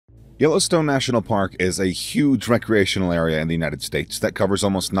Yellowstone National Park is a huge recreational area in the United States that covers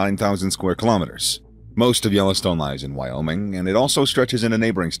almost 9,000 square kilometers. Most of Yellowstone lies in Wyoming, and it also stretches into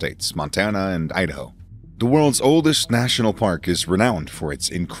neighboring states, Montana and Idaho. The world's oldest national park is renowned for its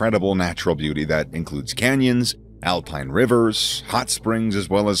incredible natural beauty that includes canyons, alpine rivers, hot springs, as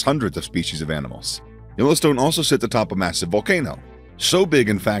well as hundreds of species of animals. Yellowstone also sits atop a massive volcano, so big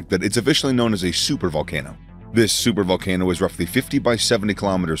in fact that it's officially known as a supervolcano. This supervolcano is roughly 50 by 70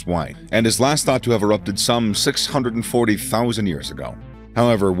 kilometers wide, and is last thought to have erupted some 640,000 years ago.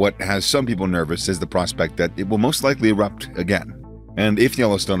 However, what has some people nervous is the prospect that it will most likely erupt again. And if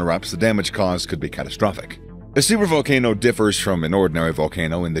Yellowstone erupts, the damage caused could be catastrophic. A supervolcano differs from an ordinary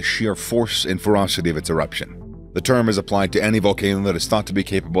volcano in the sheer force and ferocity of its eruption. The term is applied to any volcano that is thought to be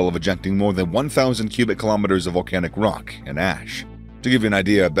capable of ejecting more than 1,000 cubic kilometers of volcanic rock and ash. To give you an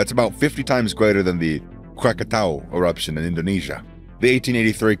idea, that's about 50 times greater than the Krakatau eruption in Indonesia. The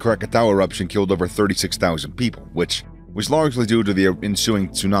 1883 Krakatau eruption killed over 36,000 people, which was largely due to the ensuing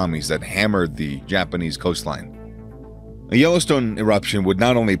tsunamis that hammered the Japanese coastline. A Yellowstone eruption would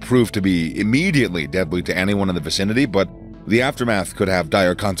not only prove to be immediately deadly to anyone in the vicinity, but the aftermath could have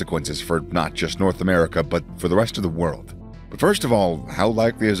dire consequences for not just North America, but for the rest of the world. But first of all, how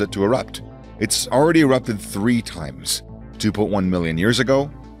likely is it to erupt? It's already erupted 3 times, 2.1 million years ago,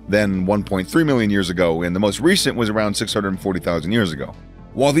 then 1.3 million years ago, and the most recent was around 640,000 years ago.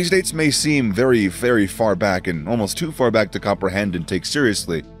 While these dates may seem very, very far back and almost too far back to comprehend and take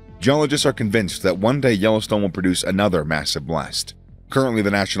seriously, geologists are convinced that one day Yellowstone will produce another massive blast. Currently,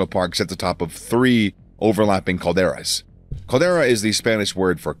 the national park sits atop of 3 overlapping calderas. Caldera is the Spanish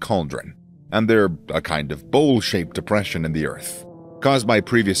word for cauldron, and they're a kind of bowl-shaped depression in the earth, caused by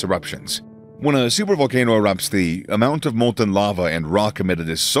previous eruptions. When a supervolcano erupts, the amount of molten lava and rock emitted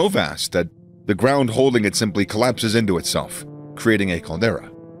is so vast that the ground holding it simply collapses into itself, creating a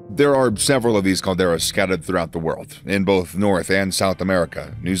caldera. There are several of these calderas scattered throughout the world, in both North and South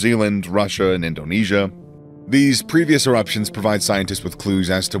America, New Zealand, Russia, and Indonesia. These previous eruptions provide scientists with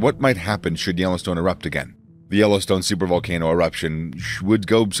clues as to what might happen should Yellowstone erupt again. The Yellowstone supervolcano eruption would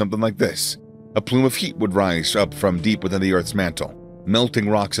go something like this. A plume of heat would rise up from deep within the Earth's mantle, melting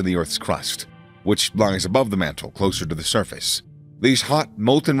rocks in the Earth's crust, which lies above the mantle, closer to the surface. These hot,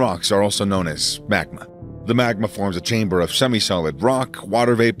 molten rocks are also known as magma. The magma forms a chamber of semi-solid rock,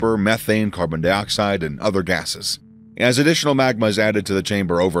 water vapor, methane, carbon dioxide, and other gases. As additional magma is added to the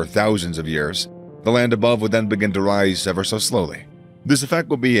chamber over thousands of years, the land above would then begin to rise ever so slowly. This effect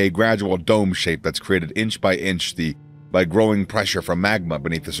will be a gradual dome shape that's created inch by inch by growing pressure from magma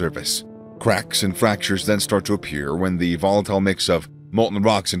beneath the surface. Cracks and fractures then start to appear when the volatile mix of molten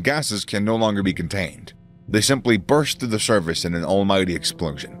rocks and gases can no longer be contained. They simply burst through the surface in an almighty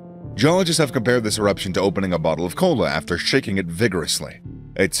explosion. Geologists have compared this eruption to opening a bottle of cola after shaking it vigorously.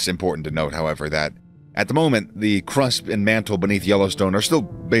 It's important to note, however, that at the moment, the crust and mantle beneath Yellowstone are still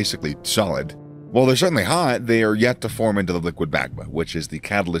basically solid. While they're certainly hot, they are yet to form into the liquid magma, which is the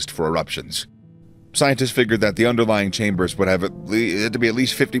catalyst for eruptions. Scientists figured that the underlying chambers would have to be at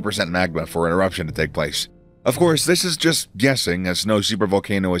least 50% magma for an eruption to take place. Of course, this is just guessing, as no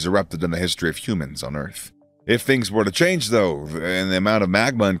supervolcano has erupted in the history of humans on Earth. If things were to change, though, and the amount of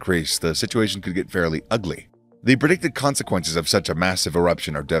magma increased, the situation could get fairly ugly. The predicted consequences of such a massive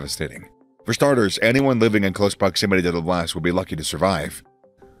eruption are devastating. For starters, anyone living in close proximity to the blast would be lucky to survive.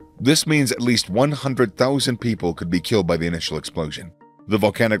 This means at least 100,000 people could be killed by the initial explosion. The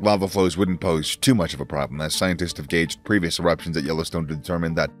volcanic lava flows wouldn't pose too much of a problem, as scientists have gauged previous eruptions at Yellowstone to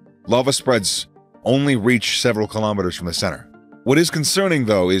determine that lava spreads only reach several kilometers from the center. What is concerning,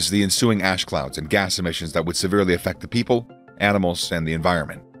 though, is the ensuing ash clouds and gas emissions that would severely affect the people, animals, and the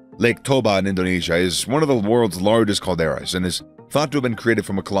environment. Lake Toba in Indonesia is one of the world's largest calderas and is thought to have been created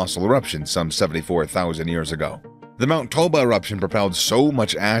from a colossal eruption some 74,000 years ago. The Mount Toba eruption propelled so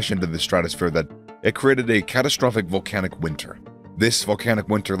much ash into the stratosphere that it created a catastrophic volcanic winter. This volcanic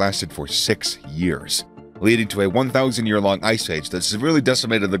winter lasted for 6 years, leading to a 1,000-year-long ice age that severely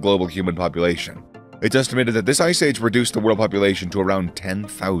decimated the global human population. It's estimated that this ice age reduced the world population to around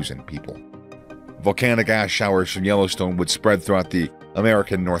 10,000 people. Volcanic ash showers from Yellowstone would spread throughout the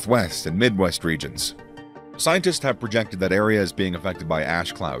American Northwest and Midwest regions. Scientists have projected that areas being affected by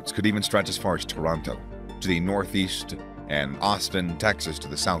ash clouds could even stretch as far as Toronto, to the northeast, and Austin, Texas to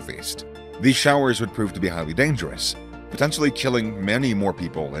the southeast. These showers would prove to be highly dangerous, potentially killing many more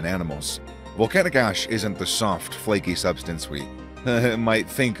people and animals. Volcanic ash isn't the soft, flaky substance we might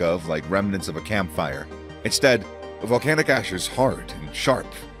think of like remnants of a campfire. Instead, volcanic ash is hard and sharp,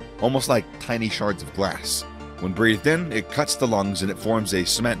 almost like tiny shards of glass. When breathed in, it cuts the lungs and it forms a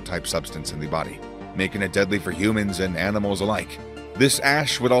cement-type substance in the body, making it deadly for humans and animals alike. This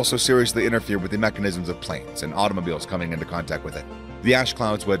ash would also seriously interfere with the mechanisms of planes and automobiles coming into contact with it. The ash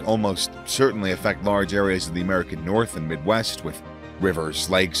clouds would almost certainly affect large areas of the American North and Midwest, with rivers,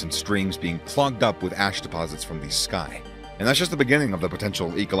 lakes, and streams being clogged up with ash deposits from the sky. And that's just the beginning of the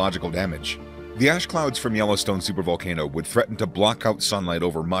potential ecological damage. The ash clouds from Yellowstone supervolcano would threaten to block out sunlight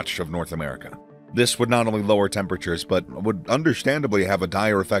over much of North America. This would not only lower temperatures, but would understandably have a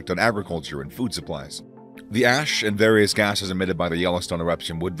dire effect on agriculture and food supplies. The ash and various gases emitted by the Yellowstone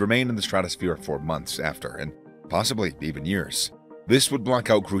eruption would remain in the stratosphere for months after, and possibly even years. This would block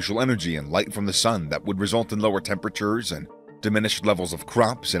out crucial energy and light from the sun that would result in lower temperatures and diminished levels of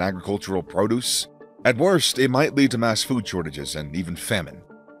crops and agricultural produce. At worst, it might lead to mass food shortages and even famine,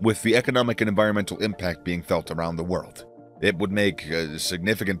 with the economic and environmental impact being felt around the world. It would make a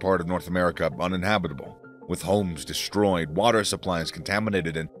significant part of North America uninhabitable, with homes destroyed, water supplies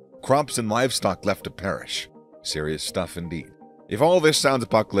contaminated, and crops and livestock left to perish. Serious stuff indeed. If all this sounds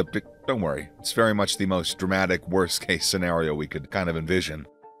apocalyptic, don't worry. It's very much the most dramatic, worst-case scenario we could kind of envision.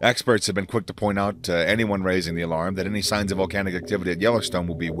 Experts have been quick to point out to anyone raising the alarm that any signs of volcanic activity at Yellowstone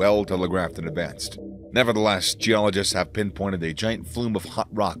will be well telegraphed in advance. Nevertheless, geologists have pinpointed a giant flume of hot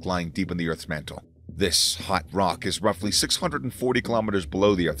rock lying deep in the Earth's mantle. This hot rock is roughly 640 kilometers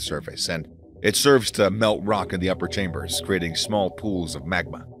below the Earth's surface, and it serves to melt rock in the upper chambers, creating small pools of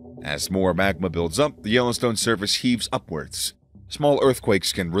magma. As more magma builds up, the Yellowstone surface heaves upwards. Small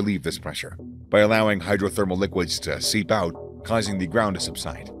earthquakes can relieve this pressure by allowing hydrothermal liquids to seep out, causing the ground to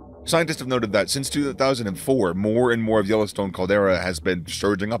subside. Scientists have noted that since 2004, more and more of Yellowstone Caldera has been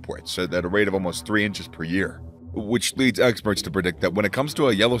surging upwards at a rate of almost 3 inches per year, which leads experts to predict that when it comes to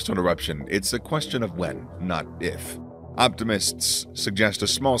a Yellowstone eruption, it's a question of when, not if. Optimists suggest a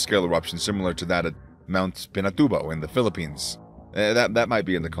small-scale eruption similar to that at Mount Pinatubo in the Philippines. That might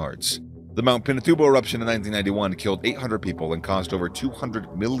be in the cards. The Mount Pinatubo eruption in 1991 killed 800 people and caused over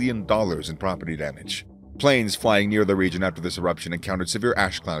 $200 million in property damage. Planes flying near the region after this eruption encountered severe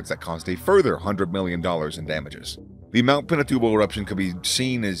ash clouds that caused a further $100 million in damages. The Mount Pinatubo eruption could be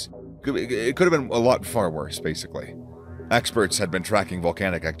seen as... it could have been a lot far worse, basically. Experts had been tracking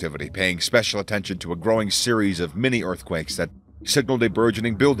volcanic activity, paying special attention to a growing series of mini-earthquakes that signaled a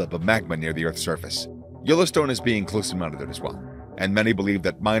burgeoning buildup of magma near the Earth's surface. Yellowstone is being closely monitored as well, and many believe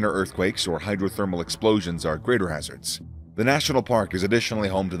that minor earthquakes or hydrothermal explosions are greater hazards. The national park is additionally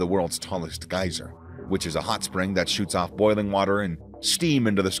home to the world's tallest geyser, which is a hot spring that shoots off boiling water and steam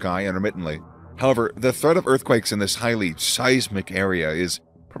into the sky intermittently. However, the threat of earthquakes in this highly seismic area is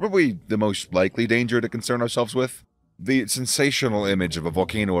probably the most likely danger to concern ourselves with. The sensational image of a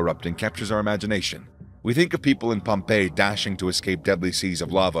volcano erupting captures our imagination. We think of people in Pompeii dashing to escape deadly seas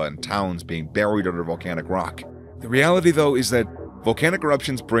of lava and towns being buried under volcanic rock. The reality, though, is that volcanic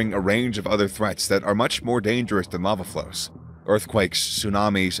eruptions bring a range of other threats that are much more dangerous than lava flows. Earthquakes,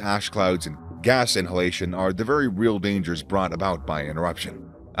 tsunamis, ash clouds, and gas inhalation are the very real dangers brought about by an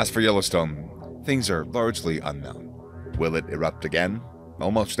eruption. As for Yellowstone, things are largely unknown. Will it erupt again?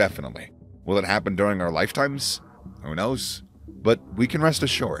 Almost definitely. Will it happen during our lifetimes? Who knows? But we can rest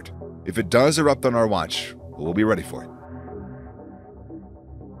assured, if it does erupt on our watch, we'll be ready for it.